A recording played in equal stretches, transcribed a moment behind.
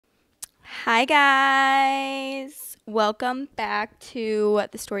Hi guys, welcome back to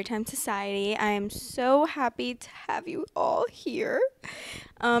the Storytime Society. I am so happy to have you all here.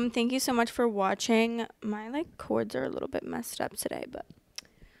 Thank you so much for watching. My cords are a little bit messed up today, but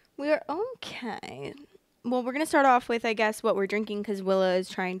we are okay. Well, we're gonna start off with I guess what we're drinking because Willa is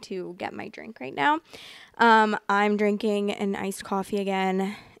trying to get my drink right now. I'm drinking an iced coffee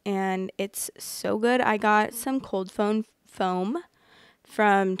again, and it's so good. I got some cold foam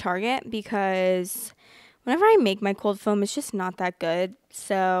from Target because whenever I make my cold foam, it's just not that good.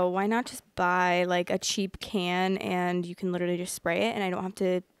 So why not just buy like a cheap can and you can literally just spray it, and I don't have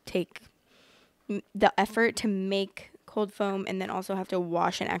to take the effort to make cold foam and then also have to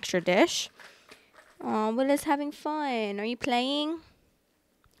wash an extra dish. Oh, Willa's having fun. Are you playing?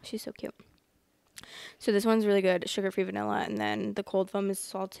 She's so cute. So this one's really good, sugar-free vanilla, and then the cold foam is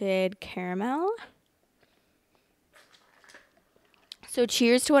salted caramel. So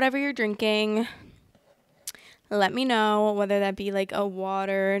cheers to whatever you're drinking. Let me know whether that be like a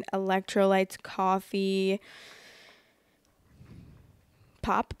water, electrolytes, coffee,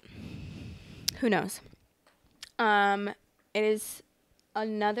 pop. Who knows? It is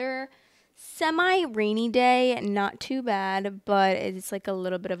another semi-rainy day, not too bad, but it's like a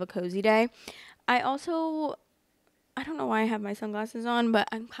little bit of a cozy day. I don't know why I have my sunglasses on, but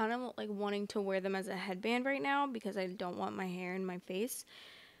I'm kind of like wanting to wear them as a headband right now because I don't want my hair in my face.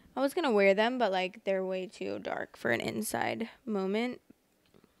 I was gonna wear them, but like they're way too dark for an inside moment.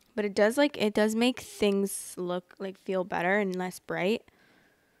 But it does make things feel better and less bright.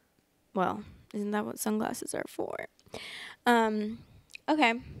 Well, isn't that what sunglasses are for?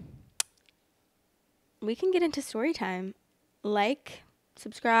 Okay. We can get into story time. Like,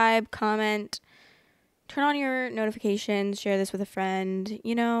 subscribe, comment, turn on your notifications, share this with a friend,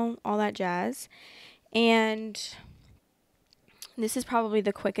 all that jazz. And this is probably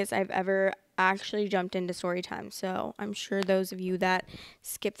the quickest I've ever actually jumped into story time. So I'm sure those of you that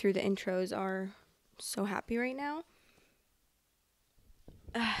skip through the intros are so happy right now.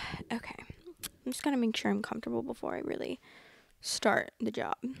 Okay. I'm just going to make sure I'm comfortable before I really start the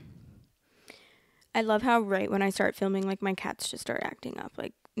job. I love how right when I start filming, like my cats just start acting up.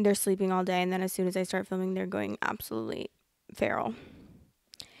 Like they're sleeping all day, and then as soon as I start filming, they're going absolutely feral.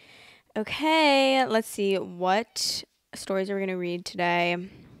 Okay, let's see what stories are we going to read today.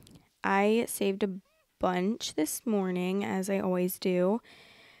 I saved a bunch this morning, as I always do,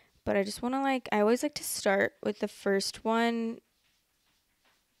 but I just want to I always like to start with the first one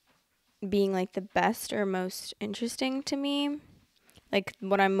being like the best or most interesting to me, like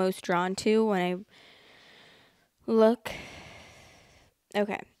what I'm most drawn to when I look.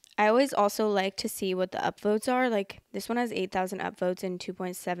 Okay, I always also like to see what the upvotes are. Like this one has 8,000 upvotes and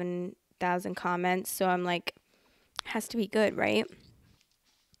 2.7 thousand comments, so I'm like, has to be good, right?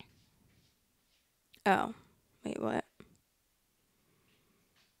 Oh, wait, what?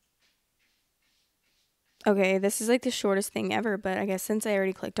 Okay, this is like the shortest thing ever, but I guess since I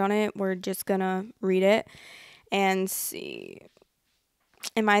already clicked on it, we're just gonna read it and see.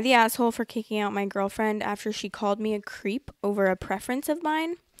 Am I the asshole for kicking out my girlfriend after she called me a creep over a preference of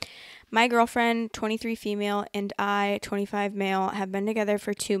mine? My girlfriend, 23 female, and I, 25 male, have been together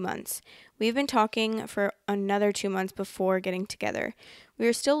for 2 months. We've been talking for another 2 months before getting together. We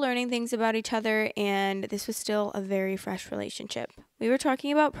were still learning things about each other, and this was still a very fresh relationship. We were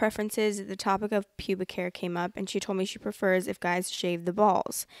talking about preferences. The topic of pubic hair came up, and she told me she prefers if guys shave the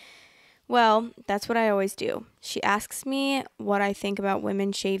balls. Well, that's what I always do. She asks me what I think about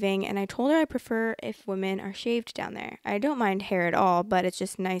women shaving, and I told her I prefer if women are shaved down there. I don't mind hair at all, but it's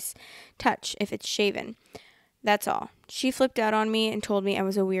just nice touch if it's shaven. That's all. She flipped out on me and told me I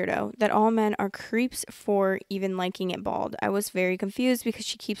was a weirdo, that all men are creeps for even liking it bald. I was very confused because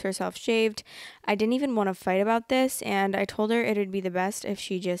she keeps herself shaved. I didn't even want to fight about this, and I told her it would be the best if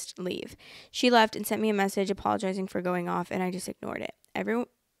she just leave. She left and sent me a message apologizing for going off, and I just ignored it.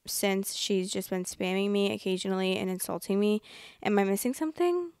 Since she's just been spamming me occasionally and insulting me. Am I missing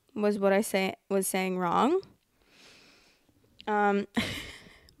something? Was what I was saying wrong?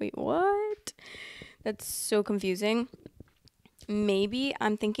 Wait, what? That's so confusing. Maybe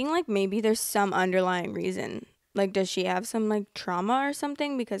I'm thinking maybe there's some underlying reason. Like, does she have some trauma or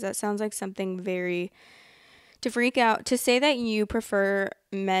something? Because that sounds like something very to freak out. To say that you prefer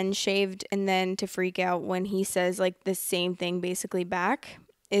men shaved and then to freak out when he says the same thing basically back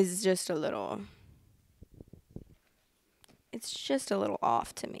is just a little, it's just a little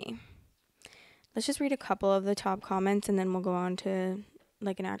off to me. Let's just read a couple of the top comments and then we'll go on to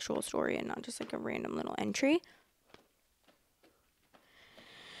an actual story and not just a random little entry.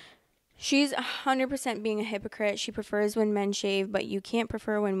 She's 100% being a hypocrite. She prefers when men shave, but you can't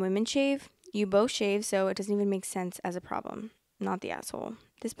prefer when women shave. You both shave, so it doesn't even make sense as a problem. Not the asshole.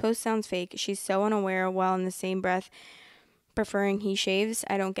 This post sounds fake. She's so unaware while in the same breath preferring he shaves.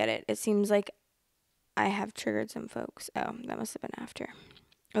 I don't get it. It seems like I have triggered some folks. Oh, that must have been after.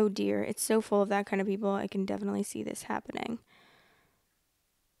 Oh dear. It's so full of that kind of people. I can definitely see this happening.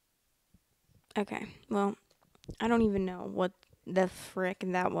 Okay. Well, I don't even know what the frick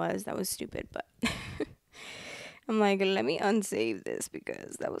that was. That was stupid, but I'm like, let me unsave this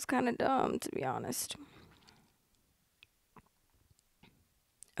because that was kind of dumb, to be honest.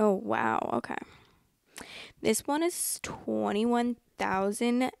 Oh, wow. Okay. This one is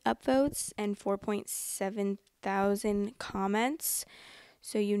 21,000 upvotes and 4.7 thousand comments.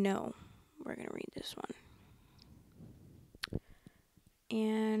 So you know we're going to read this one.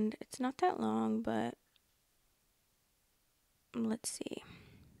 And it's not that long, but let's see.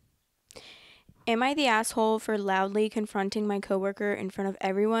 Am I the asshole for loudly confronting my coworker in front of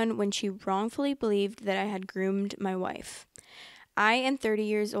everyone when she wrongfully believed that I had groomed my wife? I am 30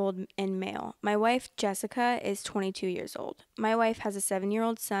 years old and male. My wife, Jessica, is 22 years old. My wife has a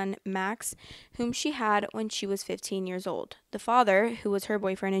 7-year-old son, Max, whom she had when she was 15 years old. The father, who was her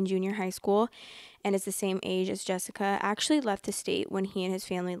boyfriend in junior high school and is the same age as Jessica, actually left the state when he and his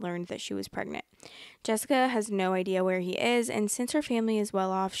family learned that she was pregnant. Jessica has no idea where he is, and since her family is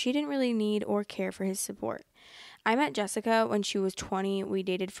well off, she didn't really need or care for his support. I met Jessica when she was 20. We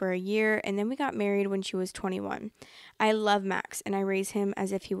dated for a year, and then we got married when she was 21. I love Max, and I raise him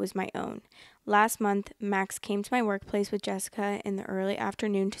as if he was my own. Last month, Max came to my workplace with Jessica in the early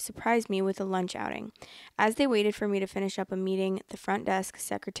afternoon to surprise me with a lunch outing. As they waited for me to finish up a meeting, the front desk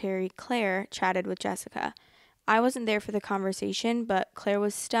secretary, Claire, chatted with Jessica. I wasn't there for the conversation, but Claire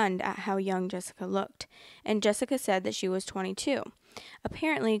was stunned at how young Jessica looked, and Jessica said that she was 22.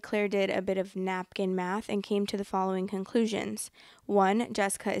 Apparently, Claire did a bit of napkin math and came to the following conclusions. 1.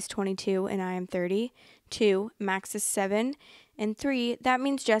 Jessica is 22 and I am 30. 2. Max is 7. And 3. That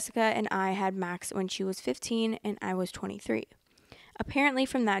means Jessica and I had Max when she was 15 and I was 23. Apparently,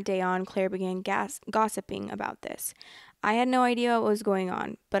 from that day on, Claire began gossiping about this. I had no idea what was going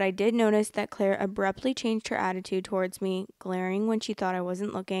on, but I did notice that Claire abruptly changed her attitude towards me, glaring when she thought I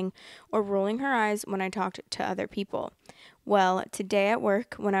wasn't looking, or rolling her eyes when I talked to other people. Well, today at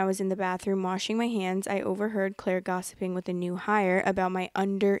work, when I was in the bathroom washing my hands, I overheard Claire gossiping with a new hire about my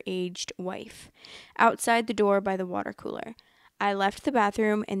underaged wife, outside the door by the water cooler. I left the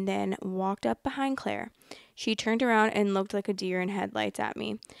bathroom and then walked up behind Claire. She turned around and looked like a deer in headlights at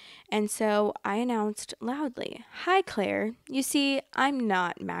me. And so I announced loudly, "Hi, Claire. You see, I'm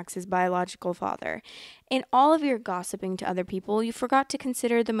not Max's biological father. In all of your gossiping to other people, you forgot to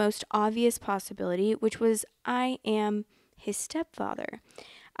consider the most obvious possibility, which was I am his stepfather.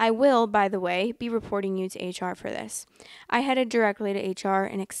 I will, by the way, be reporting you to HR for this." I headed directly to HR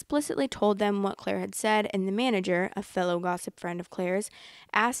and explicitly told them what Claire had said, and the manager, a fellow gossip friend of Claire's,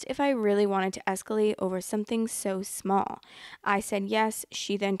 asked if I really wanted to escalate over something so small. I said yes.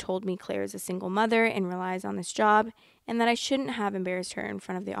 She then told me Claire is a single mother and relies on this job, and that I shouldn't have embarrassed her in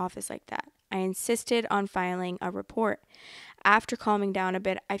front of the office like that. I insisted on filing a report. After calming down a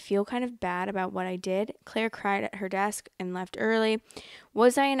bit, I feel kind of bad about what I did. Claire cried at her desk and left early.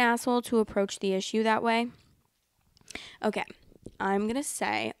 Was I an asshole to approach the issue that way? Okay, I'm going to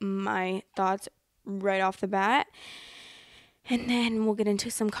say my thoughts right off the bat, and then we'll get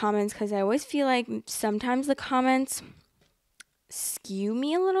into some comments, because I always feel like sometimes the comments skew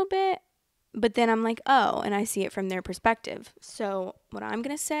me a little bit, but then I'm like, oh, and I see it from their perspective. So what I'm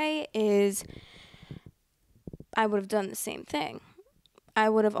going to say is I would have done the same thing. I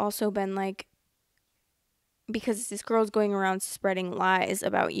would have also been like, because this girl's going around spreading lies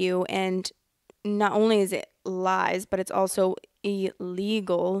about you, and not only is it lies, but it's also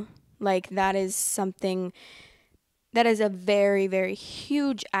illegal. Like, that is something, that is a very, very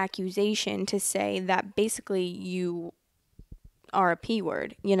huge accusation to say that basically you are a P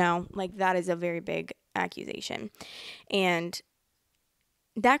word, you know? Like, that is a very big accusation. And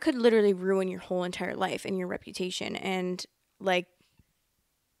that could literally ruin your whole entire life and your reputation. And, like,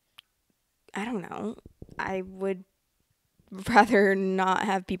 I don't know. I would rather not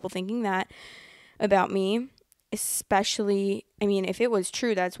have people thinking that about me, especially, I mean, if it was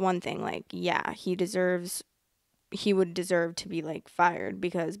true, that's one thing. Like, yeah, he would deserve to be, like, fired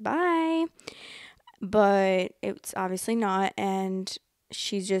because bye. But it's obviously not, and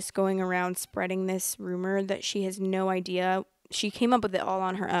she's just going around spreading this rumor that she has no idea. She came up with it all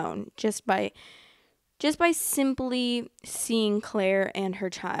on her own, just by simply seeing Claire and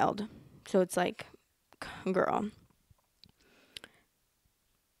her child. So it's like, girl,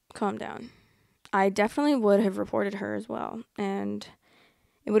 Calm down. I definitely would have reported her as well. And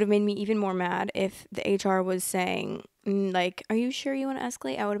it would have made me even more mad if the HR was saying, like, are you sure you want to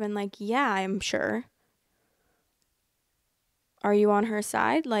escalate? I would have been like, yeah, I'm sure. Are you on her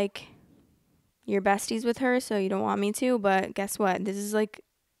side? Like, you're besties with her, so you don't want me to, but guess what? This is, like,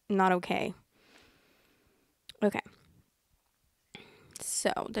 not okay. Okay.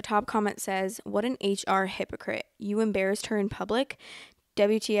 So, the top comment says, what an HR hypocrite. You embarrassed her in public?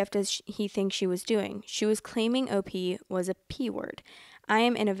 WTF does he think she was doing? She was claiming OP was a P word. I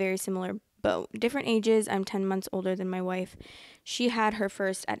am in a very similar boat. Different ages. I'm 10 months older than my wife. She had her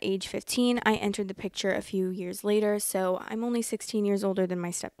first at age 15. I entered the picture a few years later, so I'm only 16 years older than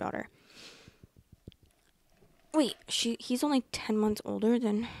my stepdaughter. Wait, he's only 10 months older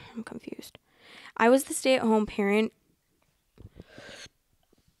than... I'm confused. I was the stay-at-home parent.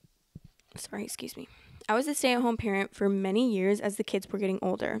 Sorry, excuse me. I was a stay-at-home parent for many years as the kids were getting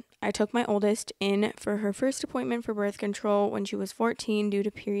older. I took my oldest in for her first appointment for birth control when she was 14 due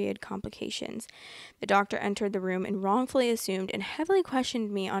to period complications. The doctor entered the room and wrongfully assumed and heavily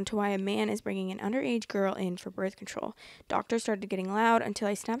questioned me onto why a man is bringing an underage girl in for birth control. Doctor started getting loud until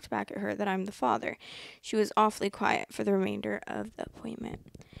I snapped back at her that I'm the father. She was awfully quiet for the remainder of the appointment.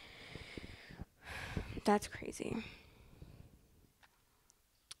 That's crazy.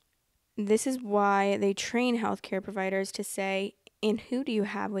 This is why they train healthcare providers to say, and who do you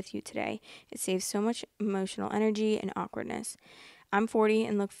have with you today? It saves so much emotional energy and awkwardness. I'm 40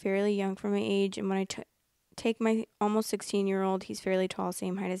 and look fairly young for my age, and when I take my almost 16-year-old, he's fairly tall,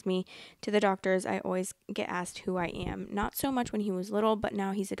 same height as me, to the doctors, I always get asked who I am. Not so much when he was little, but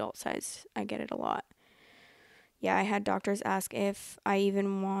now he's adult size. I get it a lot. Yeah, I had doctors ask if he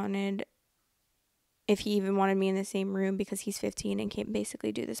even wanted me in the same room because he's 15 and can't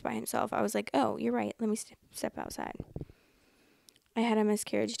basically do this by himself. I was like, oh, you're right. Let me step outside. I had a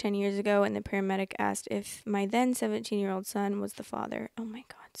miscarriage 10 years ago, and the paramedic asked if my then 17-year-old son was the father. Oh my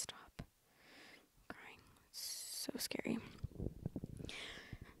God, stop. I'm crying. It's so scary.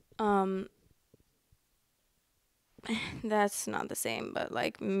 That's not the same, but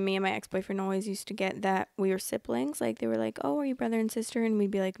like me and my ex-boyfriend always used to get that we were siblings. Like they were like, oh, are you brother and sister? And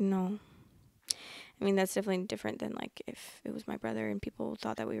we'd be like, no. I mean, that's definitely different than, like, if it was my brother and people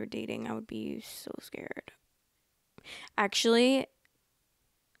thought that we were dating. I would be so scared. Actually,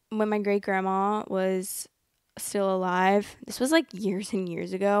 when my great-grandma was still alive, this was, like, years and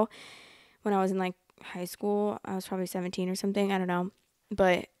years ago, when I was in, like, high school. I was probably 17 or something. I don't know.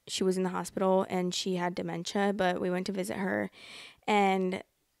 But she was in the hospital, and she had dementia, but we went to visit her, and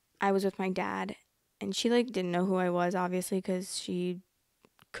I was with my dad, and she, like, didn't know who I was, obviously, because she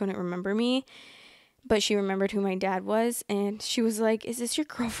couldn't remember me. But she remembered who my dad was, and she was like, is this your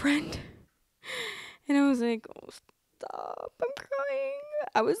girlfriend? And I was like, oh, stop, I'm crying.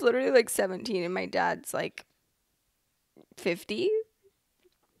 I was literally like 17, and my dad's like 50.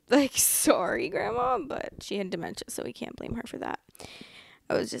 Like, sorry, Grandma, but she had dementia, so we can't blame her for that.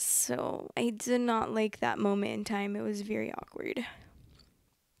 I did not like that moment in time. It was very awkward.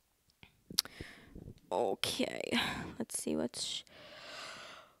 Okay, let's see what's...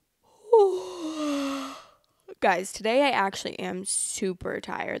 Guys, today I actually am super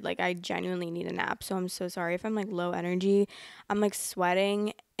tired. Like, I genuinely need a nap, so I'm so sorry if I'm like low energy. I'm like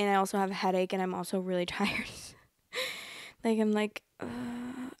sweating, and I also have a headache, and I'm also really tired. Like,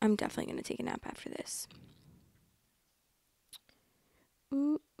 I'm definitely gonna take a nap after this.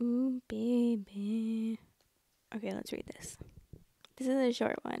 Ooh, baby. Okay, let's read this. This is a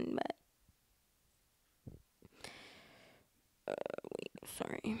short one, but wait,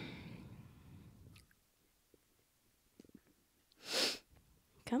 sorry.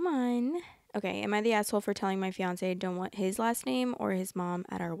 Come on. Okay, am I the asshole for telling my fiance I don't want his last name or his mom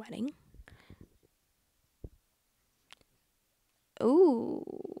at our wedding? Ooh.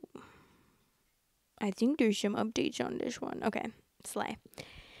 I think there's some updates on this one. Okay, slay.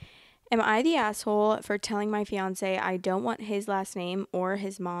 Am I the asshole for telling my fiance I don't want his last name or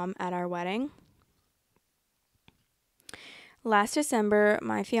his mom at our wedding? Last December,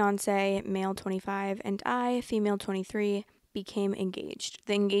 my fiance, male 25, and I, female 23, became engaged.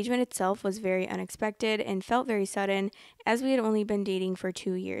 The engagement itself was very unexpected and felt very sudden, as we had only been dating for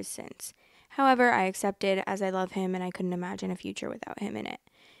 2 years since. However, I accepted, as I love him and I couldn't imagine a future without him in it.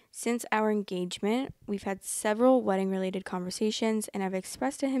 Since our engagement, we've had several wedding-related conversations, and I've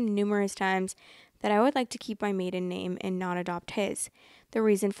expressed to him numerous times that I would like to keep my maiden name and not adopt his. The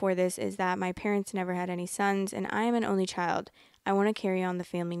reason for this is that my parents never had any sons, and I am an only child. I want to carry on the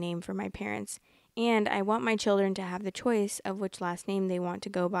family name for my parents, and I want my children to have the choice of which last name they want to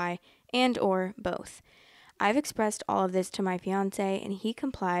go by, and or both. I've expressed all of this to my fiance, and he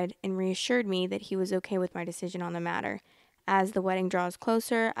complied and reassured me that he was okay with my decision on the matter. As the wedding draws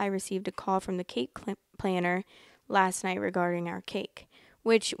closer, I received a call from the cake planner last night regarding our cake,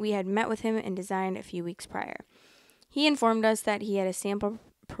 which we had met with him and designed a few weeks prior. He informed us that he had a sample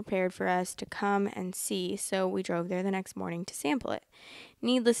prepared for us to come and see, so we drove there the next morning to sample it.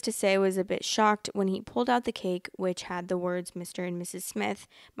 Needless to say, I was a bit shocked when he pulled out the cake, which had the words Mr. and Mrs. Smith,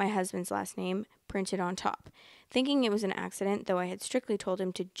 my husband's last name, printed on top. Thinking it was an accident, though I had strictly told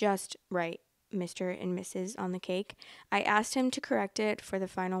him to just write Mr. and Mrs. on the cake, I asked him to correct it for the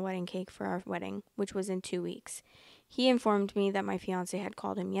final wedding cake for our wedding, which was in 2 weeks. He informed me that my fiance had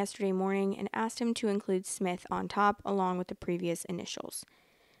called him yesterday morning and asked him to include Smith on top along with the previous initials.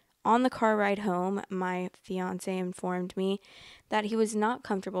 On the car ride home, my fiance informed me that he was not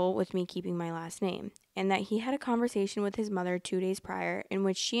comfortable with me keeping my last name, and that he had a conversation with his mother 2 days prior in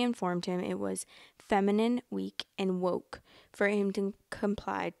which she informed him it was feminine, weak, and woke for him to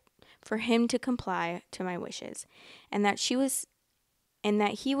comply to my wishes, and that he was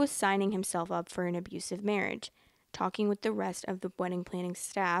signing himself up for an abusive marriage. Talking with the rest of the wedding planning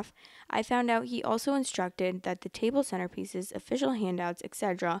staff, I found out he also instructed that the table centerpieces, official handouts,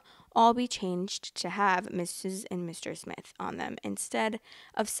 etc., all be changed to have Mrs. and Mr. Smith on them instead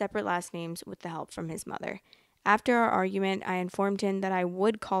of separate last names with the help from his mother. After our argument, I informed him that I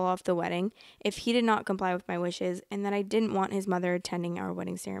would call off the wedding if he did not comply with my wishes and that I didn't want his mother attending our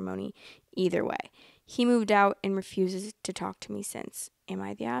wedding ceremony either way. He moved out and refuses to talk to me since. Am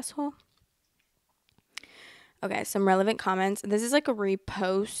I the asshole? Okay, some relevant comments. This is like a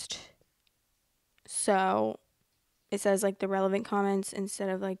repost. So it says like the relevant comments instead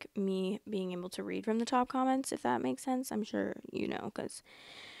of like me being able to read from the top comments, if that makes sense. I'm sure you know because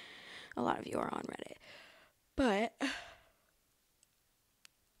a lot of you are on Reddit. But,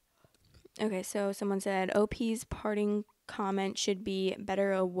 okay, so someone said OP's parting comment should be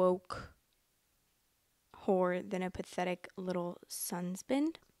better a woke whore than a pathetic little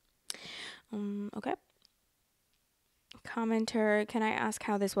sunspin. Okay. Commenter, can I ask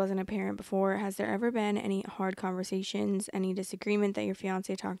how this wasn't apparent before? Has there ever been any hard conversations, any disagreement that your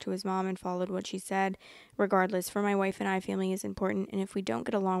fiance talked to his mom and followed what she said? Regardless, for my wife and I, family is important, and if we don't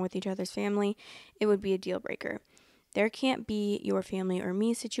get along with each other's family, it would be a deal breaker. There can't be your family or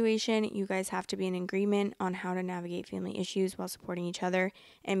me situation. You guys have to be in agreement on how to navigate family issues while supporting each other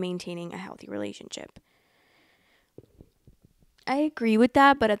and maintaining a healthy relationship. I agree with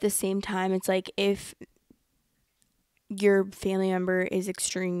that, but at the same time, it's like if your family member is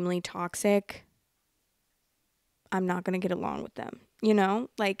extremely toxic, I'm not going to get along with them. You know?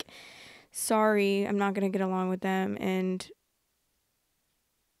 Like, sorry, I'm not going to get along with them. And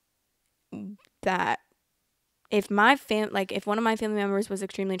that if if one of my family members was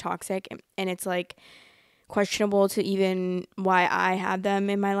extremely toxic and it's like questionable to even why I had them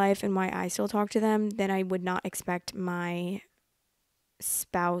in my life and why I still talk to them, then I would not expect my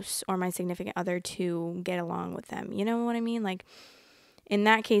spouse or my significant other to get along with them. You know what I mean? Like in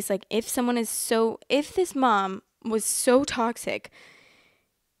that case, like if this mom was so toxic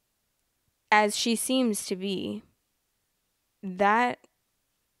as she seems to be, that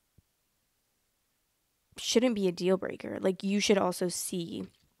shouldn't be a deal breaker. Like you should also see,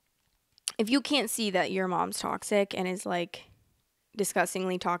 if you can't see that your mom's toxic and is like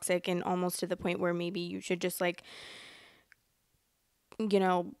disgustingly toxic and almost to the point where maybe you should just like, you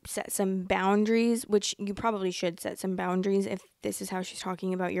know, set some boundaries, which you probably should set some boundaries if this is how she's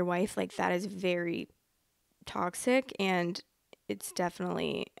talking about your wife. Like that is very toxic, and it's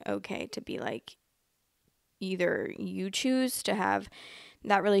definitely okay to be like, either you choose to have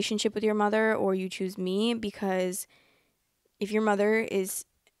that relationship with your mother or you choose me, because if your mother is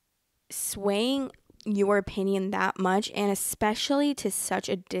swaying your opinion that much, and especially to such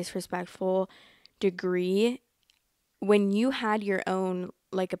a disrespectful degree, when you had your own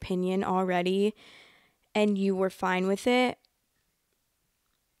like opinion already and you were fine with it,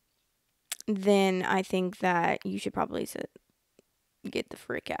 then I think that you should probably get the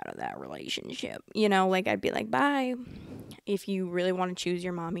frick out of that relationship. You know, like I'd be like, bye. If you really want to choose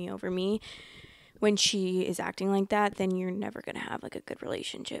your mommy over me when she is acting like that, then you're never going to have like a good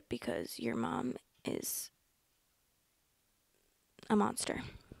relationship because your mom is a monster.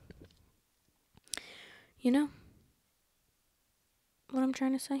 You know what I'm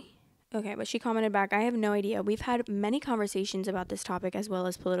trying to say? Okay, but she commented back, I have no idea. We've had many conversations about this topic as well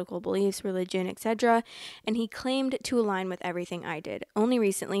as political beliefs, religion, etc., and he claimed to align with everything I did. Only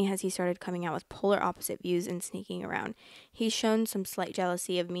recently has he started coming out with polar opposite views and sneaking around. He's shown some slight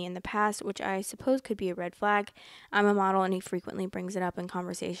jealousy of me in the past, which I suppose could be a red flag. I'm a model and he frequently brings it up in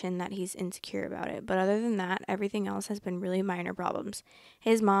conversation that he's insecure about it. But other than that, everything else has been really minor problems.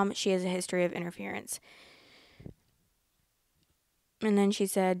 His mom, she has a history of interference. And then she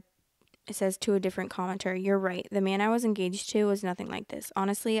said, it says to a different commenter, you're right. The man I was engaged to was nothing like this.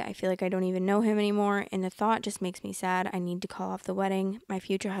 Honestly, I feel like I don't even know him anymore, and the thought just makes me sad. I need to call off the wedding. My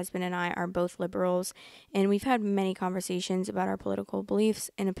future husband and I are both liberals, and we've had many conversations about our political beliefs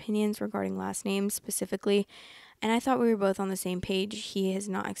and opinions regarding last names specifically, and I thought we were both on the same page. He has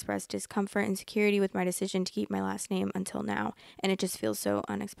not expressed discomfort and security with my decision to keep my last name until now, and it just feels so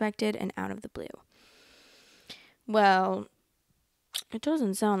unexpected and out of the blue. Well, it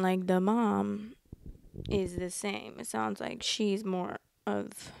doesn't sound like the mom is the same. It sounds like she's more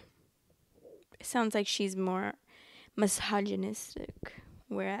misogynistic,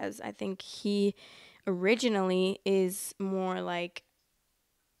 whereas I think he originally is more like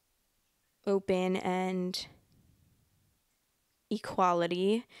open and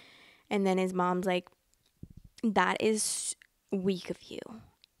equality, and then his mom's like, that is weak of you,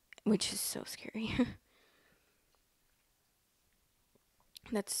 which is so scary.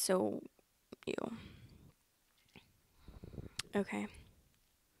 That's so you. Okay.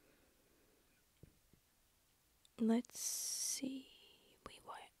 Let's see. Wait,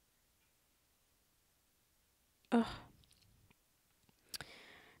 what? Ugh.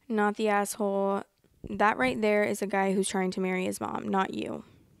 Not the asshole. That right there is a guy who's trying to marry his mom, not you.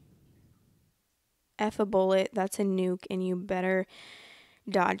 F a bullet. That's a nuke, and you better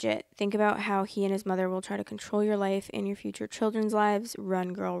dodge it. Think about how he and his mother will try to control your life and your future children's lives.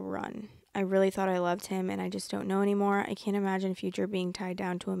 Run, girl, run. I really thought I loved him, and I just don't know anymore. I can't imagine future being tied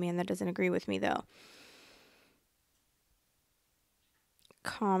down to a man that doesn't agree with me, though.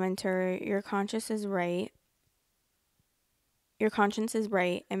 Commenter, your conscience is right. Your conscience is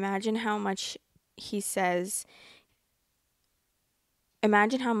right. Imagine how much he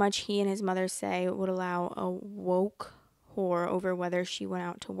and his mother say would allow a woke whore over whether she went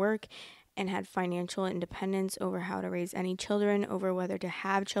out to work and had financial independence, over how to raise any children, over whether to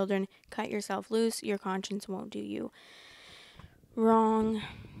have children. Cut yourself loose. Your conscience won't do you wrong.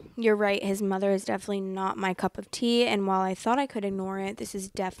 You're right. His mother is definitely not my cup of tea, and while I thought I could ignore it, this is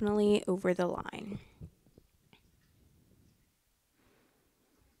definitely over the line.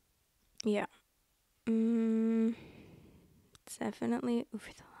 Yeah. It's definitely over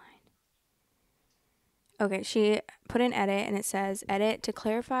the line. Okay, she put an edit and it says, edit, to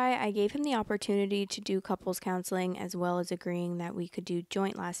clarify, I gave him the opportunity to do couples counseling as well as agreeing that we could do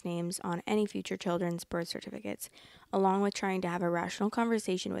joint last names on any future children's birth certificates, along with trying to have a rational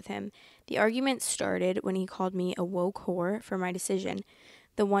conversation with him. The argument started when he called me a woke whore for my decision,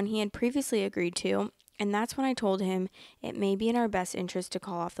 the one he had previously agreed to, and that's when I told him it may be in our best interest to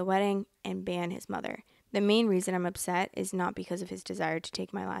call off the wedding and ban his mother. The main reason I'm upset is not because of his desire to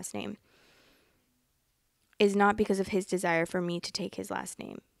take my last name. Is not because of his desire for me to take his last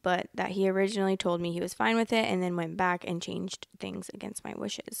name, but that he originally told me he was fine with it and then went back and changed things against my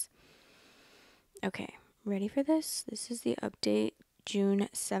wishes. Okay, ready for this? This is the update, June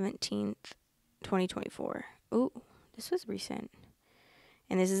 17th, 2024. Ooh, this was recent.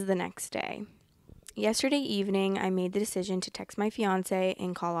 And this is the next day. Yesterday evening, I made the decision to text my fiance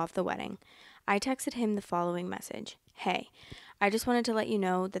and call off the wedding. I texted him the following message. Hey, I just wanted to let you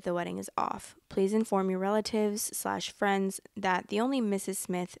know that the wedding is off. Please inform your relatives/friends that the only Mrs.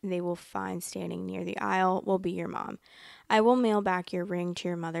 Smith they will find standing near the aisle will be your mom. I will mail back your ring to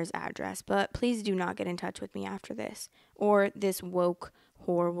your mother's address, but please do not get in touch with me after this, or this woke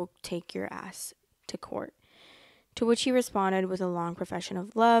whore will take your ass to court. To which he responded with a long profession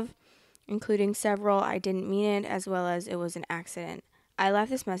of love, including several I didn't mean it, as well as it was an accident. I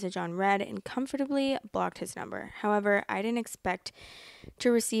left this message on read and comfortably blocked his number. However, I didn't expect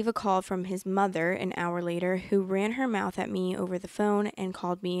to receive a call from his mother an hour later, who ran her mouth at me over the phone and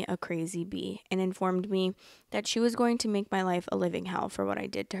called me a crazy bee and informed me that she was going to make my life a living hell for what I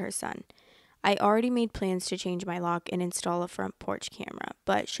did to her son. I already made plans to change my lock and install a front porch camera,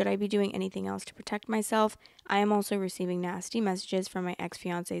 but should I be doing anything else to protect myself? I am also receiving nasty messages from my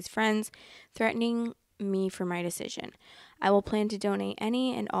ex-fiance's friends threatening me for my decision. I will plan to donate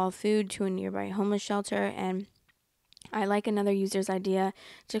any and all food to a nearby homeless shelter, and I like another user's idea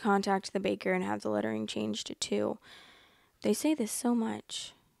to contact the baker and have the lettering changed too. They say this so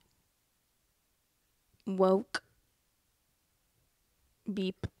much. Woke.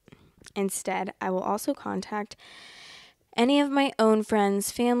 Beep. Instead, I will also contact any of my own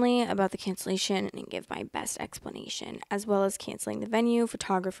friends, family about the cancellation and give my best explanation, as well as canceling the venue,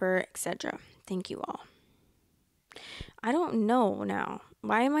 photographer, etc. Thank you all. I don't know now.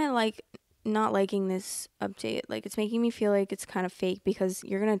 Why am I like not liking this update? Like, it's making me feel like it's kind of fake because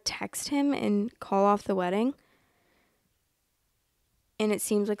you're going to text him and call off the wedding. And it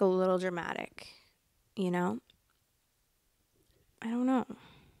seems like a little dramatic, you know? I don't know.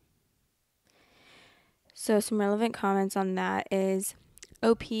 So some relevant comments on that is,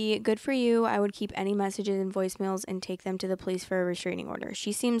 OP, good for you. I would keep any messages and voicemails and take them to the police for a restraining order.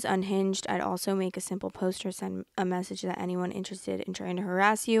 She seems unhinged. I'd also make a simple post or send a message that anyone interested in trying to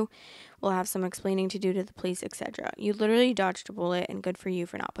harass you will have some explaining to do to the police, etc. You literally dodged a bullet, and good for you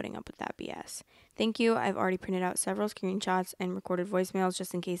for not putting up with that BS. Thank you. I've already printed out several screenshots and recorded voicemails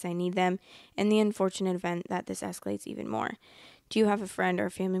just in case I need them in the unfortunate event that this escalates even more. Do you have a friend or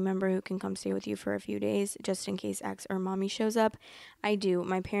family member who can come stay with you for a few days just in case ex or mommy shows up? I do.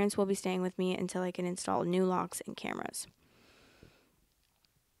 My parents will be staying with me until I can install new locks and cameras.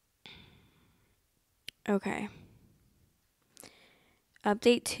 Okay.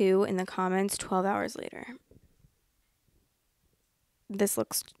 Update 2 in the comments 12 hours later. This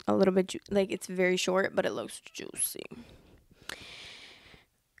looks a little bit, like it's very short, but it looks juicy.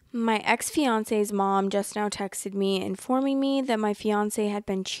 My ex-fiance's mom just now texted me informing me that my fiance had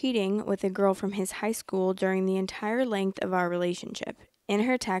been cheating with a girl from his high school during the entire length of our relationship. In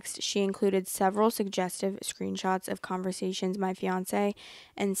her text, she included several suggestive screenshots of conversations my fiance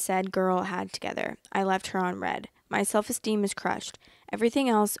and said girl had together. I left her on red. My self-esteem is crushed. Everything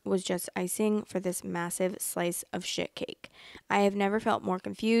else was just icing for this massive slice of shit cake. I have never felt more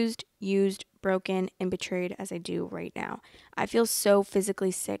confused, used, broken, and betrayed as I do right now. I feel so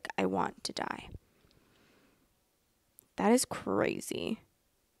physically sick, I want to die. That is crazy.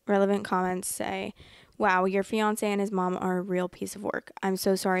 Relevant comments say, wow, your fiance and his mom are a real piece of work. I'm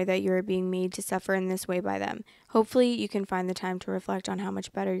so sorry that you are being made to suffer in this way by them. Hopefully you can find the time to reflect on how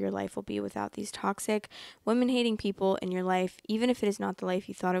much better your life will be without these toxic, women-hating people in your life. Even if it is not the life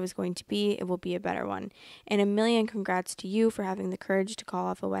you thought it was going to be, it will be a better one. And a million congrats to you for having the courage to call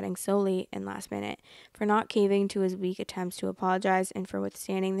off a wedding so late and last minute, for not caving to his weak attempts to apologize, and for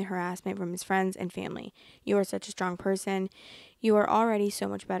withstanding the harassment from his friends and family. You are such a strong person. You are already so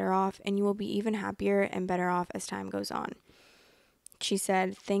much better off, and you will be even happier and better off as time goes on. She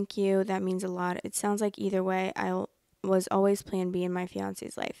said, thank you. That means a lot. It sounds like either way, I was always plan B in my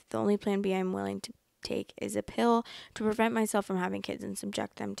fiance's life. The only plan B I'm willing to take is a pill to prevent myself from having kids and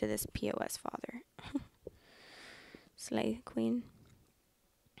subject them to this POS father. Slay queen.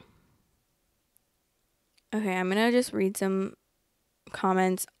 Okay, I'm going to just read some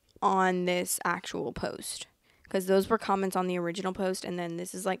comments on this actual post, because those were comments on the original post, and then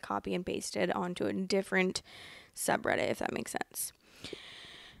this is like copy and pasted onto a different subreddit, if that makes sense.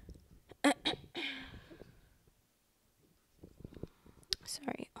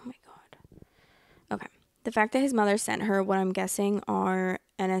 Sorry. Oh my god. Okay. The fact that his mother sent her what I'm guessing are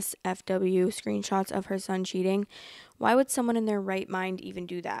NSFW screenshots of her son cheating. Why would someone in their right mind even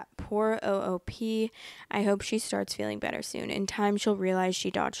do that? Poor OOP. I hope she starts feeling better soon. In time, she'll realize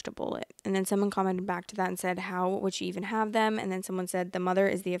she dodged a bullet. And then someone commented back to that and said, how would she even have them? And then someone said, the mother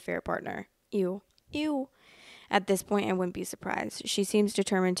is the affair partner. Ew. Ew. At this point, I wouldn't be surprised. She seems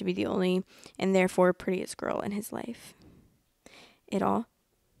determined to be the only and therefore prettiest girl in his life. It all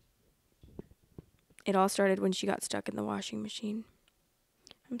started when she got stuck in the washing machine.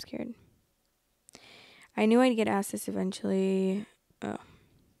 I'm scared. I knew I'd get asked this eventually. Oh.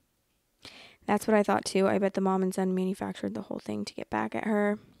 That's what I thought too. I bet the mom and son manufactured the whole thing to get back at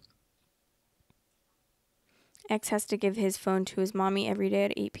her. X has to give his phone to his mommy every day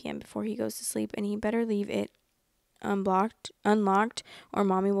at 8 p.m. before he goes to sleep, and he better leave it unlocked, or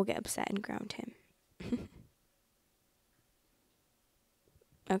mommy will get upset and ground him.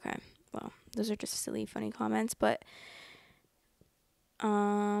 Okay, well, those are just silly, funny comments, but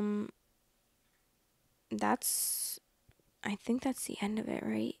I think that's the end of it,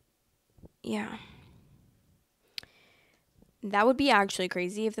 right? Yeah. That would be actually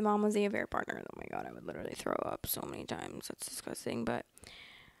crazy if the mom was the affair partner. Oh my god, I would literally throw up so many times. That's disgusting. But,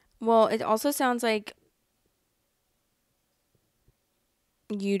 well, it also sounds like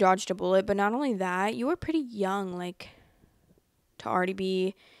you dodged a bullet. But not only that, you were pretty young, like, to already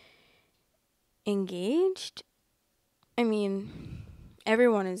be engaged. I mean,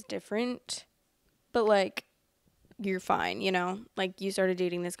 everyone is different. But, like, you're fine, you know? Like, you started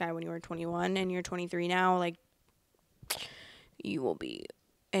dating this guy when you were 21 and you're 23 now. Like, you will be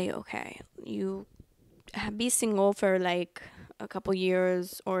A-okay. You be single for like a couple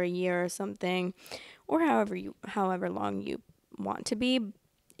years or a year or something, or however long you want to be,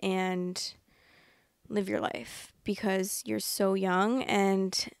 and live your life because you're so young.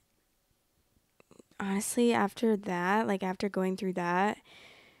 And honestly, after that, like after going through that,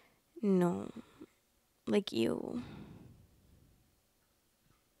 no, like you,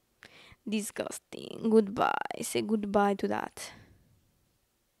 disgusting. Goodbye. Say goodbye to that.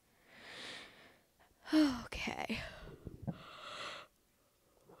 Okay.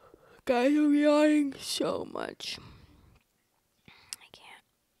 Guys, I'm yawning so much. I can't.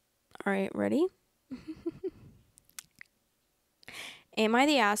 All right, ready? Am I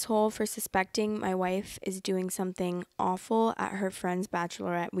the asshole for suspecting my wife is doing something awful at her friend's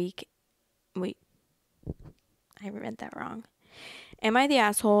bachelorette week? Wait, I read that wrong. Am I the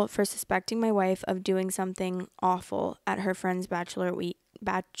asshole for suspecting my wife of doing something awful at her friend's bachelorette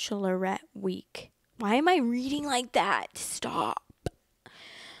week? Why am I reading like that? Stop.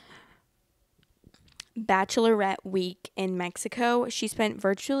 Bachelorette week in Mexico. She spent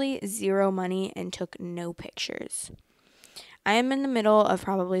virtually zero money and took no pictures. I am in the middle of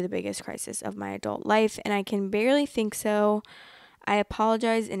probably the biggest crisis of my adult life, and I can barely think so. I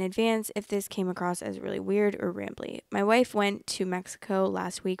apologize in advance if this came across as really weird or rambly. My wife went to Mexico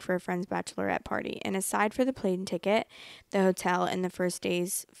last week for a friend's bachelorette party, and aside for the plane ticket, the hotel, and the first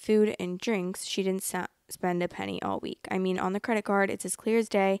day's food and drinks, she didn't spend a penny all week. I mean, on the credit card, it's as clear as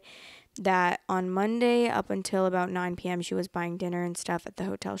day that on Monday up until about 9 p.m. she was buying dinner and stuff at the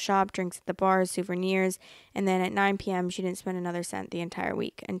hotel shop, drinks at the bars, souvenirs, and then at 9 p.m. she didn't spend another cent the entire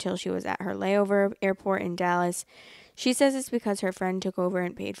week until she was at her layover airport in Dallas. She says it's because her friend took over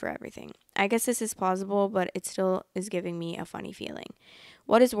and paid for everything. I guess this is plausible, but it still is giving me a funny feeling.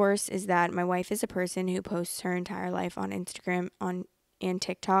 What is worse is that my wife is a person who posts her entire life on Instagram and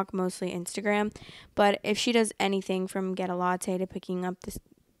TikTok, mostly Instagram, but if she does anything from get a latte to picking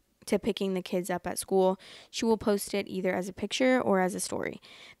the kids up at school, she will post it either as a picture or as a story.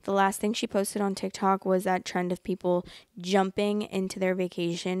 The last thing she posted on TikTok was that trend of people jumping into their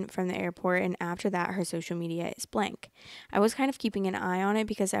vacation from the airport, and after that her social media is blank. I was kind of keeping an eye on it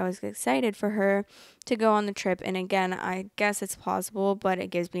because I was excited for her to go on the trip, and again, I guess it's plausible, but it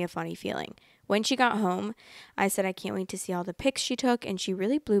gives me a funny feeling. When she got home, I said I can't wait to see all the pics she took, and she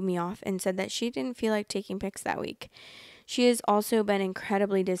really blew me off and said that she didn't feel like taking pics that week. She has also been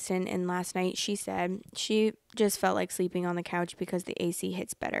incredibly distant, and last night she said she just felt like sleeping on the couch because the AC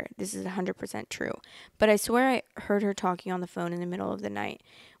hits better. This is 100% true. But I swear I heard her talking on the phone in the middle of the night.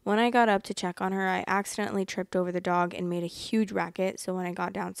 When I got up to check on her, I accidentally tripped over the dog and made a huge racket, so when I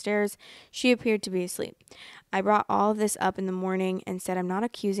got downstairs, she appeared to be asleep. I brought all of this up in the morning and said I'm not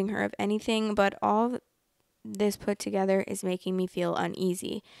accusing her of anything, but all this put together is making me feel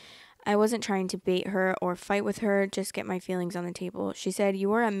uneasy. I wasn't trying to bait her or fight with her, just get my feelings on the table. She said,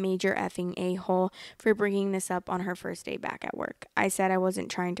 "You are a major effing a-hole for bringing this up on her first day back at work." I said I wasn't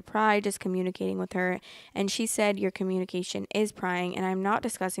trying to pry, just communicating with her. And she said, "Your communication is prying, and I'm not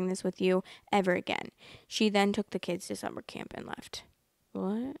discussing this with you ever again." She then took the kids to summer camp and left.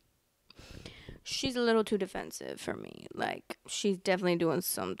 What? She's a little too defensive for me. Like, she's definitely doing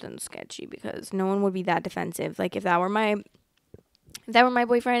something sketchy because no one would be that defensive. Like, if that were my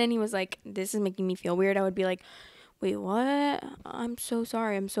boyfriend and he was like, "This is making me feel weird," I would be like, "Wait, what? I'm so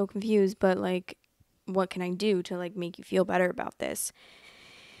sorry. I'm so confused, but like, what can I do to like make you feel better about this?"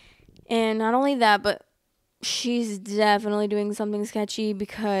 And not only that, but she's definitely doing something sketchy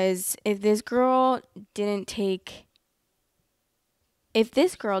because if this girl didn't take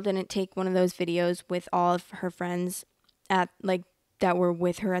one of those videos with all of her friends at like that were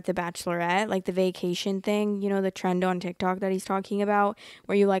with her at the bachelorette, like the vacation thing, you know, the trend on TikTok that he's talking about,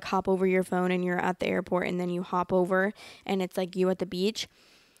 where you like hop over your phone and you're at the airport and then you hop over and it's like you at the beach.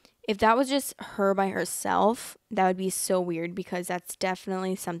 If that was just her by herself, that would be so weird because that's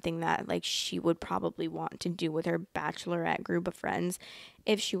definitely something that like she would probably want to do with her bachelorette group of friends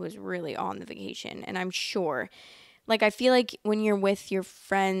if she was really on the vacation. And I'm sure, like, I feel like when you're with your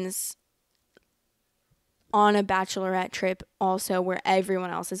friends on a bachelorette trip also where everyone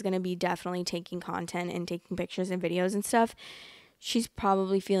else is going to be definitely taking content and taking pictures and videos and stuff, she's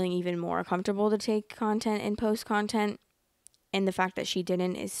probably feeling even more comfortable to take content and post content, and the fact that she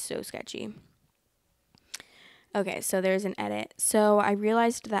didn't is so sketchy. Okay, so there's an edit. So I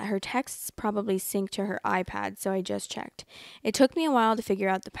realized that her texts probably sync to her iPad, so I just checked. It took me a while to figure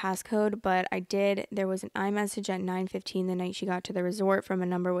out the passcode, but I did. There was an iMessage at 9:15 the night she got to the resort from a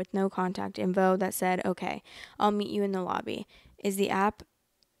number with no contact info that said, "Okay, I'll meet you in the lobby. Is the app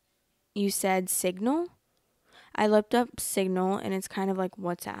you said Signal?" I looked up Signal, and it's kind of like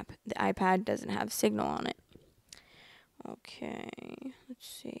WhatsApp. The iPad doesn't have Signal on it. Okay, let's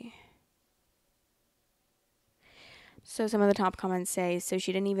see. So some of the top comments say, so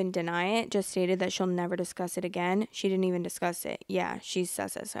she didn't even deny it, just stated that she'll never discuss it again. She didn't even discuss it. Yeah, she's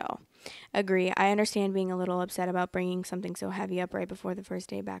sus as hell. Agree. I understand being a little upset about bringing something so heavy up right before the first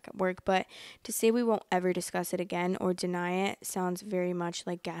day back at work, but to say we won't ever discuss it again or deny it sounds very much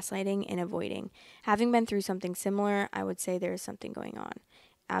like gaslighting and avoiding. Having been through something similar, I would say there is something going on.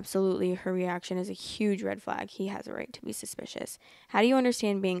 Absolutely, her reaction is a huge red flag. He has a right to be suspicious. How do you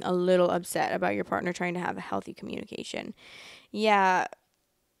understand being a little upset about your partner trying to have a healthy communication? Yeah,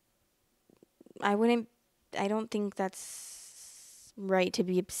 I wouldn't, I don't think that's right to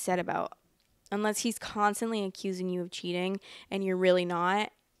be upset about. Unless he's constantly accusing you of cheating and you're really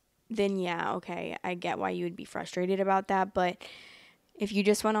not, then yeah, okay, I get why you would be frustrated about that. But if you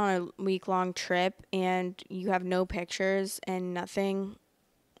just went on a week-long trip and you have no pictures and nothing,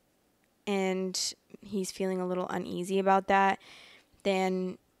 and he's feeling a little uneasy about that,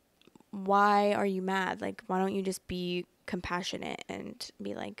 then why are you mad? Like, why don't you just be compassionate and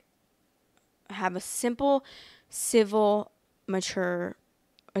be like, have a simple, civil, mature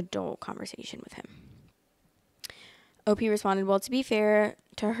adult conversation with him? OP responded, well, to be fair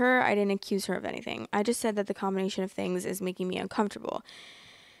to her, I didn't accuse her of anything. I just said that the combination of things is making me uncomfortable.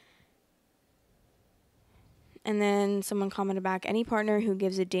 And then someone commented back, any partner who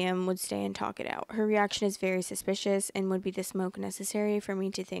gives a damn would stay and talk it out. Her reaction is very suspicious and would be the smoke necessary for me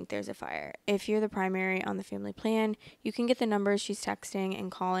to think there's a fire. If you're the primary on the family plan, you can get the numbers she's texting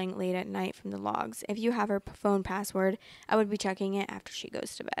and calling late at night from the logs. If you have her phone password, I would be checking it after she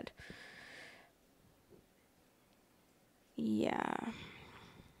goes to bed. Yeah.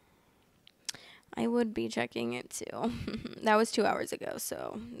 I would be checking it too. That was 2 hours ago,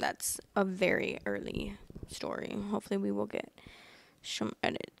 so that's a very early story. Hopefully we will get some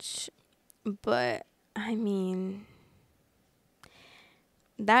edits. But, I mean,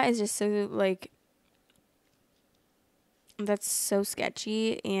 that is just so, like, that's so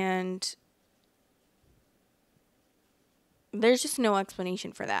sketchy, and there's just no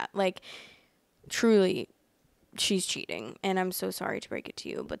explanation for that. Like, truly, she's cheating, and I'm so sorry to break it to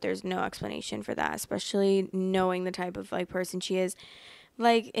you, but there's no explanation for that, especially knowing the type of, like, person she is.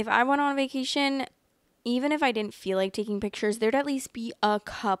 Like, if I went on vacation, even if I didn't feel like taking pictures, there'd at least be a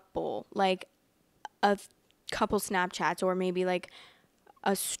couple, like a couple Snapchats, or maybe like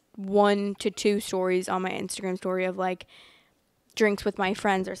 1 to 2 stories on my Instagram story of like drinks with my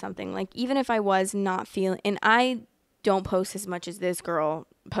friends or something. Like, even if I was not feeling, and I don't post as much as this girl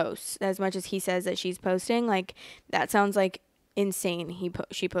posts, as much as he says that she's posting, like, that sounds like insane.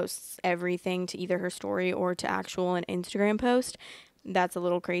 She posts everything to either her story or to actual an Instagram post. That's a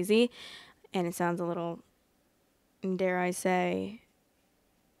little crazy. And it sounds a little, dare I say,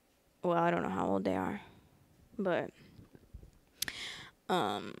 well, I don't know how old they are, but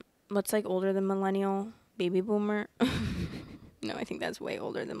what's like older than millennial? Baby boomer? No, I think that's way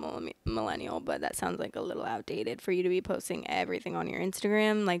older than millennial, but that sounds like a little outdated for you to be posting everything on your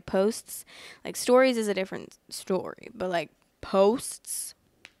Instagram, like posts. Like, stories is a different story, but like posts.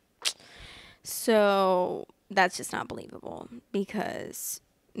 So that's just not believable, because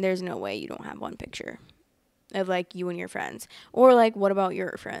there's no way you don't have one picture of like you and your friends. Or like, what about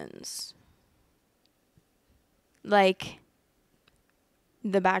your friends? Like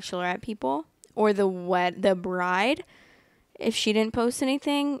the bachelorette people or the bride. If she didn't post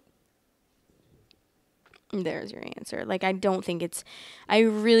anything, there's your answer. Like, I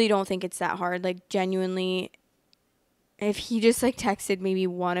really don't think it's that hard. Like, genuinely, if he just like texted maybe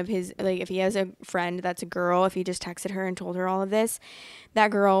one of his, like, if he has a friend that's a girl, if he just texted her and told her all of this, that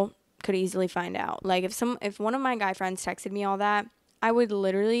girl could easily find out. Like, if one of my guy friends texted me all that, I would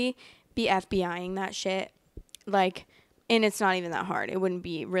literally be FBIing that shit. Like, and it's not even that hard. It wouldn't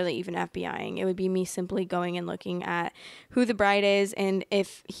be really even FBIing. It would be me simply going and looking at who the bride is, and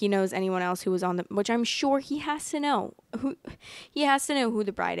if he knows anyone else who was on the, which I'm sure he has to know who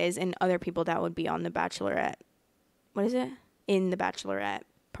the bride is, and other people that would be on the bachelorette. What is it? In the bachelorette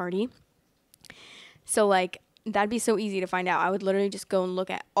party. So like, that'd be so easy to find out. I would literally just go and look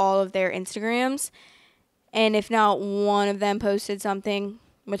at all of their Instagrams, and if not one of them posted something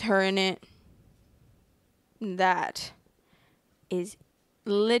with her in it, that is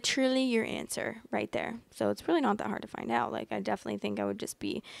literally your answer right there. So it's really not that hard to find out. Like, I definitely think I would just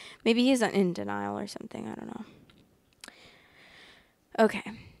be, maybe he's in denial or something. I don't know. Okay.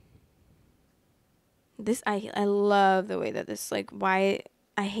 I love the way that this, like, why,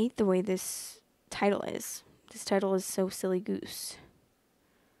 I hate the way this title is. This title is so silly goose.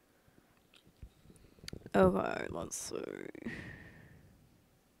 Okay, let's see.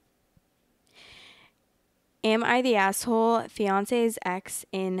 Am I the asshole? Fiance's ex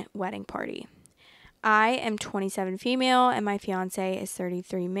in wedding party. I am 27 female and my fiance is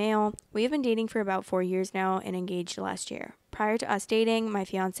 33 male. We have been dating for about 4 years now and engaged last year. Prior to us dating, my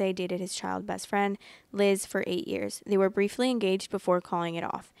fiance dated his child best friend, Liz, for 8 years. They were briefly engaged before calling it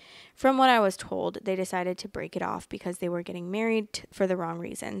off. From what I was told, they decided to break it off because they were getting married for the wrong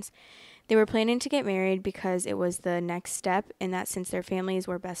reasons. They were planning to get married because it was the next step, and that since their families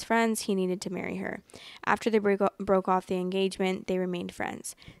were best friends, he needed to marry her. After they broke off the engagement, they remained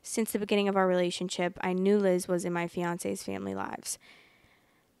friends. Since the beginning of our relationship, I knew Liz was in my fiance's family lives.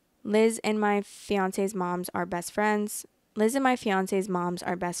 Liz and my fiance's moms are best friends. Liz and my fiance's moms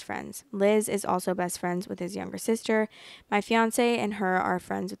are best friends. Liz is also best friends with his younger sister. My fiance and her are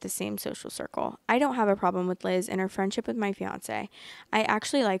friends with the same social circle. I don't have a problem with Liz and her friendship with my fiance. I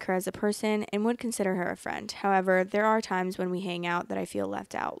actually like her as a person and would consider her a friend. However, there are times when we hang out that I feel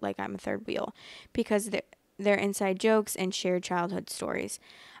left out, like I'm a third wheel, because they're inside jokes and shared childhood stories.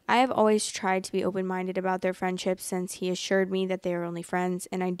 I have always tried to be open-minded about their friendship since he assured me that they are only friends,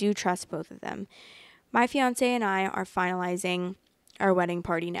 and I do trust both of them. My fiance and I are finalizing our wedding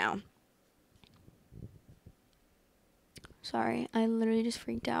party now. Sorry, I literally just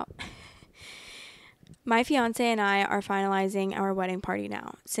freaked out. My fiance and I are finalizing our wedding party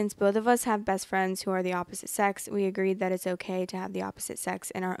now. Since both of us have best friends who are the opposite sex, we agreed that it's okay to have the opposite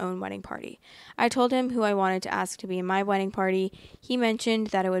sex in our own wedding party. I told him who I wanted to ask to be in my wedding party. He mentioned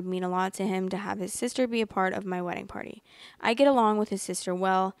that it would mean a lot to him to have his sister be a part of my wedding party. I get along with his sister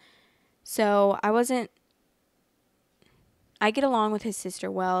well. So I get along with his sister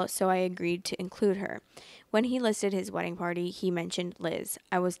well, so I agreed to include her. When he listed his wedding party, he mentioned Liz.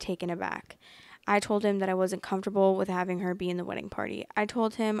 I was taken aback. I told him that I wasn't comfortable with having her be in the wedding party. I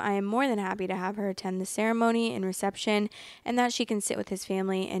told him I am more than happy to have her attend the ceremony and reception and that she can sit with his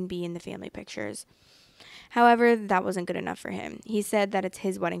family and be in the family pictures. However, that wasn't good enough for him. He said that it's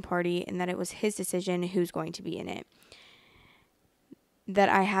his wedding party and that it was his decision who's going to be in it. That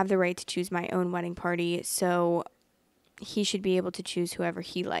I have the right to choose my own wedding party, so he should be able to choose whoever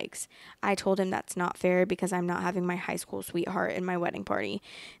he likes. I told him that's not fair because I'm not having my high school sweetheart in my wedding party.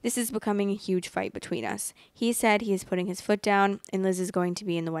 This is becoming a huge fight between us. He said he is putting his foot down and Liz is going to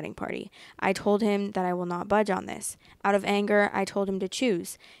be in the wedding party. I told him that I will not budge on this. Out of anger, I told him to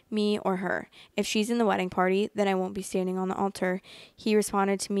choose, me or her. If she's in the wedding party, then I won't be standing on the altar. He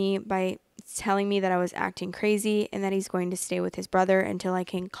responded to me by telling me that I was acting crazy and that he's going to stay with his brother until I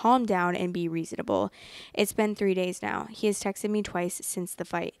can calm down and be reasonable. It's been 3 days now. He has texted me twice since the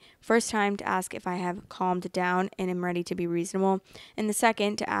fight. First time to ask if I have calmed down and am ready to be reasonable, and the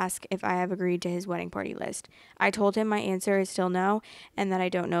second to ask if I have agreed to his wedding party list. I told him my answer is still no and that I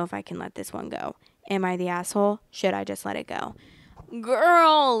don't know if I can let this one go. Am I the asshole? Should I just let it go?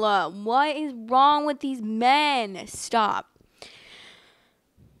 Girl, what is wrong with these men? Stop.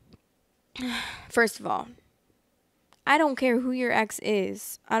 First of all, I don't care who your ex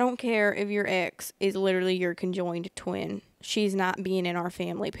is. I don't care if your ex is literally your conjoined twin. She's not being in our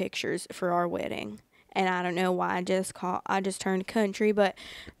family pictures for our wedding. And I don't know why I just turned country, but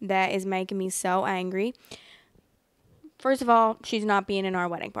that is making me so angry. First of all, she's not being in our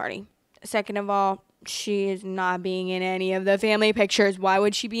wedding party. Second of all, she is not being in any of the family pictures. Why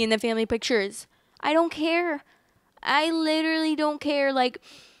would she be in the family pictures? I don't care. I literally don't care. Like,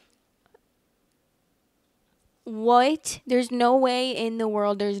 what? There's no way in the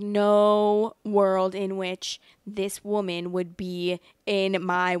world, there's no world in which this woman would be in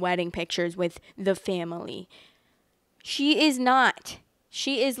my wedding pictures with the family. She is not.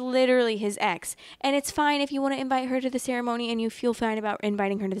 She is literally his ex. And it's fine if you want to invite her to the ceremony and you feel fine about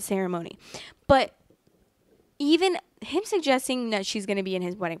inviting her to the ceremony. But even him suggesting that she's going to be in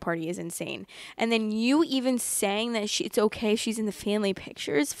his wedding party is insane. And then you even saying that it's okay if she's in the family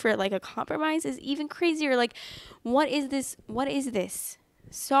pictures for like a compromise is even crazier. Like, what is this? What is this?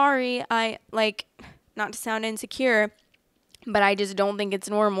 Sorry, I like, not to sound insecure, but I just don't think it's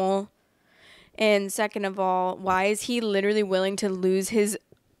normal. And second of all, why is he literally willing to lose his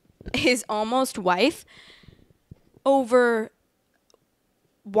almost wife over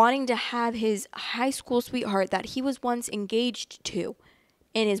wanting to have his high school sweetheart that he was once engaged to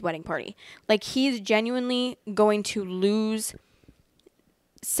in his wedding party? Like, he's genuinely going to lose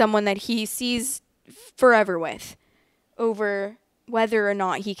someone that he sees forever with over whether or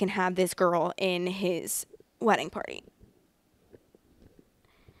not he can have this girl in his wedding party.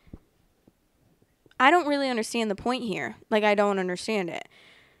 I don't really understand the point here. Like, I don't understand it.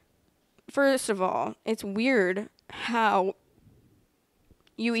 First of all, it's weird how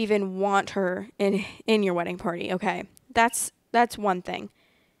you even want her in your wedding party. Okay, that's one thing.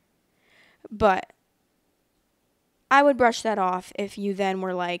 But I would brush that off if you then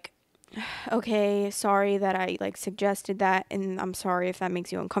were like, okay, sorry that I like suggested that, and I'm sorry if that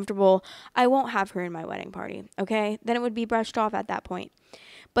makes you uncomfortable. I won't have her in my wedding party, okay? Then it would be brushed off at that point.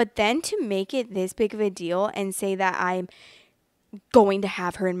 But then to make it this big of a deal and say that I'm going to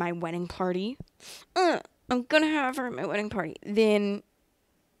have her in my wedding party, I'm gonna have her in my wedding party, then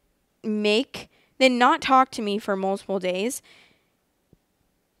not talk to me for multiple days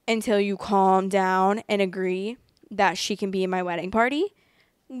until you calm down and agree that she can be in my wedding party.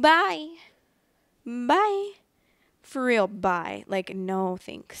 Bye. Bye. For real, bye. Like, no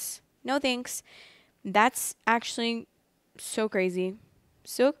thanks. No thanks. That's actually so crazy.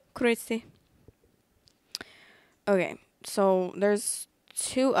 So crazy. Okay, so there's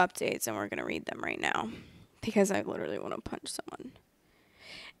 2 updates and we're going to read them right now because I literally want to punch someone.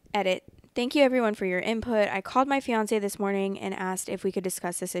 Edit. Thank you everyone for your input. I called my fiance this morning and asked if we could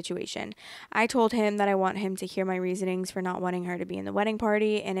discuss the situation. I told him that I want him to hear my reasonings for not wanting her to be in the wedding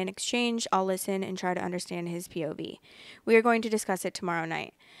party, and in exchange, I'll listen and try to understand his POV. We are going to discuss it tomorrow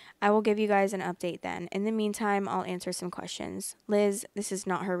night. I will give you guys an update then. In the meantime, I'll answer some questions. Liz, this is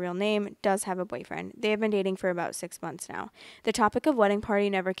not her real name, does have a boyfriend. They have been dating for about 6 months now. The topic of wedding party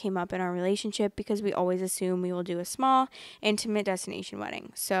never came up in our relationship because we always assume we will do a small, intimate destination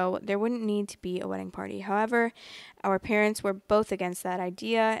wedding. So there wouldn't need to be a wedding party. However, our parents were both against that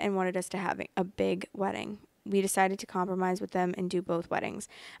idea and wanted us to have a big wedding. We decided to compromise with them and do both weddings.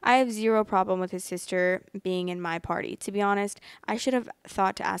 I have zero problem with his sister being in my party. To be honest, I should have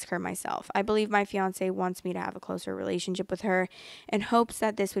thought to ask her myself. I believe my fiance wants me to have a closer relationship with her and hopes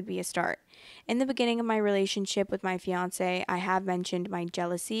that this would be a start. In the beginning of my relationship with my fiance, I have mentioned my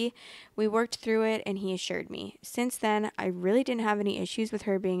jealousy. We worked through it and he assured me. Since then, I really didn't have any issues with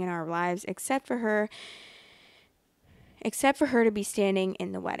her being in our lives except for her to be standing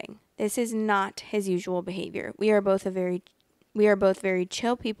in the wedding. This is not his usual behavior. We are both very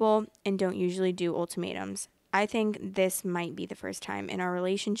chill people and don't usually do ultimatums. I think this might be the first time in our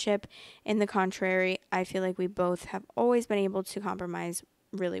relationship. In the contrary, I feel like we both have always been able to compromise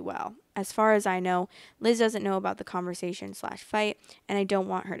really well. As far as I know, Liz doesn't know about the conversation/fight, and I don't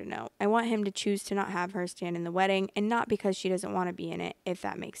want her to know. I want him to choose to not have her stand in the wedding, and not because she doesn't want to be in it, if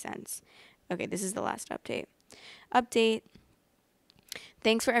that makes sense. Okay, this is the last update.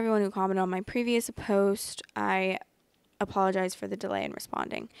 Thanks for everyone who commented on my previous post. I apologize for the delay in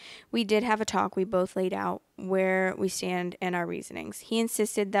responding. We did have a talk. We both laid out where we stand and our reasonings. He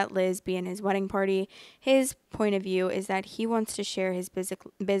insisted that Liz be in his wedding party. His point of view is that he wants to share his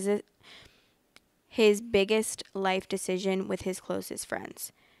biggest life decision with his closest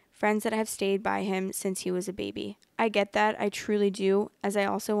friends that have stayed by him since he was a baby. I get that, I truly do, as I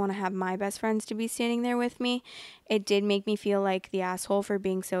also want to have my best friends to be standing there with me. It did make me feel like the asshole for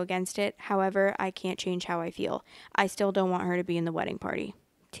being so against it. However, I can't change how I feel. I still don't want her to be in the wedding party.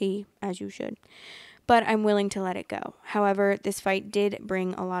 T, as you should. But I'm willing to let it go. However, this fight did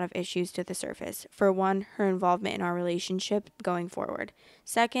bring a lot of issues to the surface. For one, her involvement in our relationship going forward.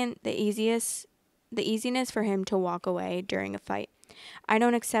 Second, the easiness for him to walk away during a fight. I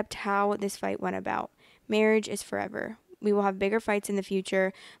don't accept how this fight went about. Marriage is forever. We will have bigger fights in the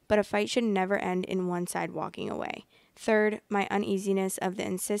future, but a fight should never end in one side walking away. Third, my uneasiness of the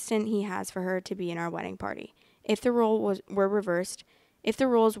insistence he has for her to be in our wedding party. If the roles were reversed,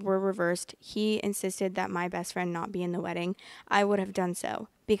 he insisted that my best friend not be in the wedding, I would have done so,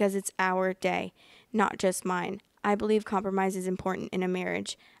 because it's our day, not just mine. I believe compromise is important in a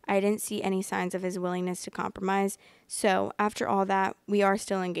marriage. I didn't see any signs of his willingness to compromise, so after all that, we are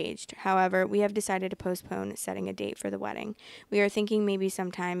still engaged. However, we have decided to postpone setting a date for the wedding. We are thinking maybe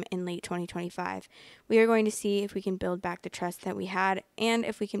sometime in late 2025. We are going to see if we can build back the trust that we had and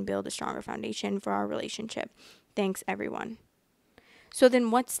if we can build a stronger foundation for our relationship. Thanks, everyone. So then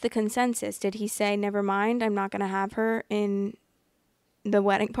what's the consensus? Did he say, never mind, I'm not going to have her in the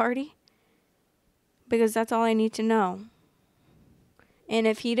wedding party? Because that's all I need to know. And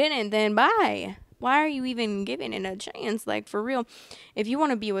if he didn't, then bye. Why are you even giving it a chance? Like, for real. If you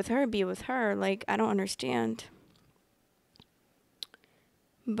want to be with her, be with her. Like, I don't understand.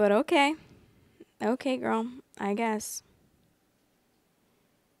 But okay. Okay, girl. I guess.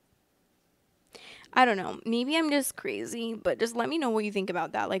 I don't know. Maybe I'm just crazy, but just let me know what you think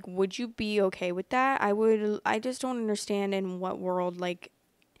about that. Like, would you be okay with that? I just don't understand in what world, like,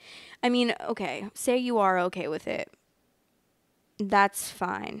 I mean, okay, say you are okay with it. That's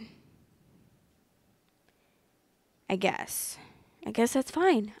fine. I guess that's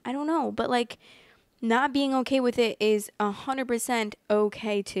fine. I don't know. But, like, not being okay with it is 100%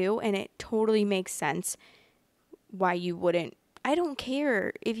 okay, too. And it totally makes sense why you wouldn't. I don't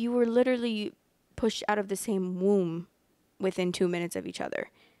care if you were literally pushed out of the same womb within 2 minutes of each other.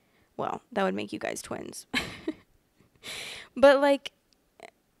 Well, that would make you guys twins. But like,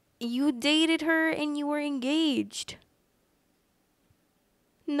 you dated her and you were engaged.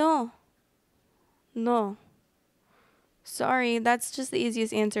 No. No. Sorry, that's just the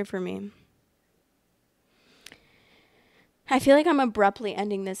easiest answer for me. I feel like I'm abruptly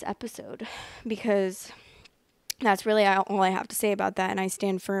ending this episode because that's really all I have to say about that, and I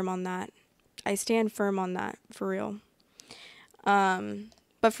stand firm on that. I stand firm on that, for real.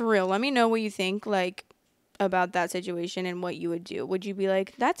 But for real, let me know what you think, like, about that situation and what you would do. Would you be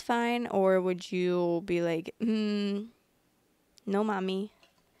like, that's fine? Or would you be like, no, mommy?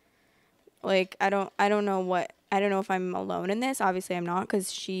 Like, I don't know if I'm alone in this. Obviously I'm not,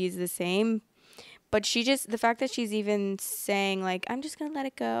 because she's the same. But the fact that she's even saying, like, I'm just going to let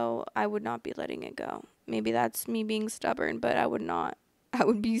it go, I would not be letting it go. Maybe that's me being stubborn, but I would not. I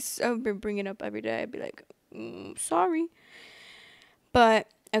would bring it up every day. I'd be like, sorry. But,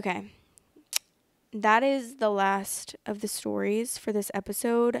 okay. That is the last of the stories for this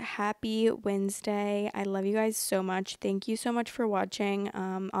episode. Happy Wednesday. I love you guys so much. Thank you so much for watching.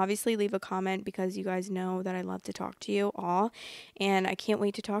 Obviously, leave a comment because you guys know that I love to talk to you all. And I can't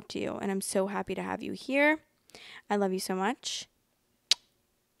wait to talk to you. And I'm so happy to have you here. I love you so much.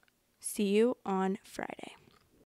 See you on Friday.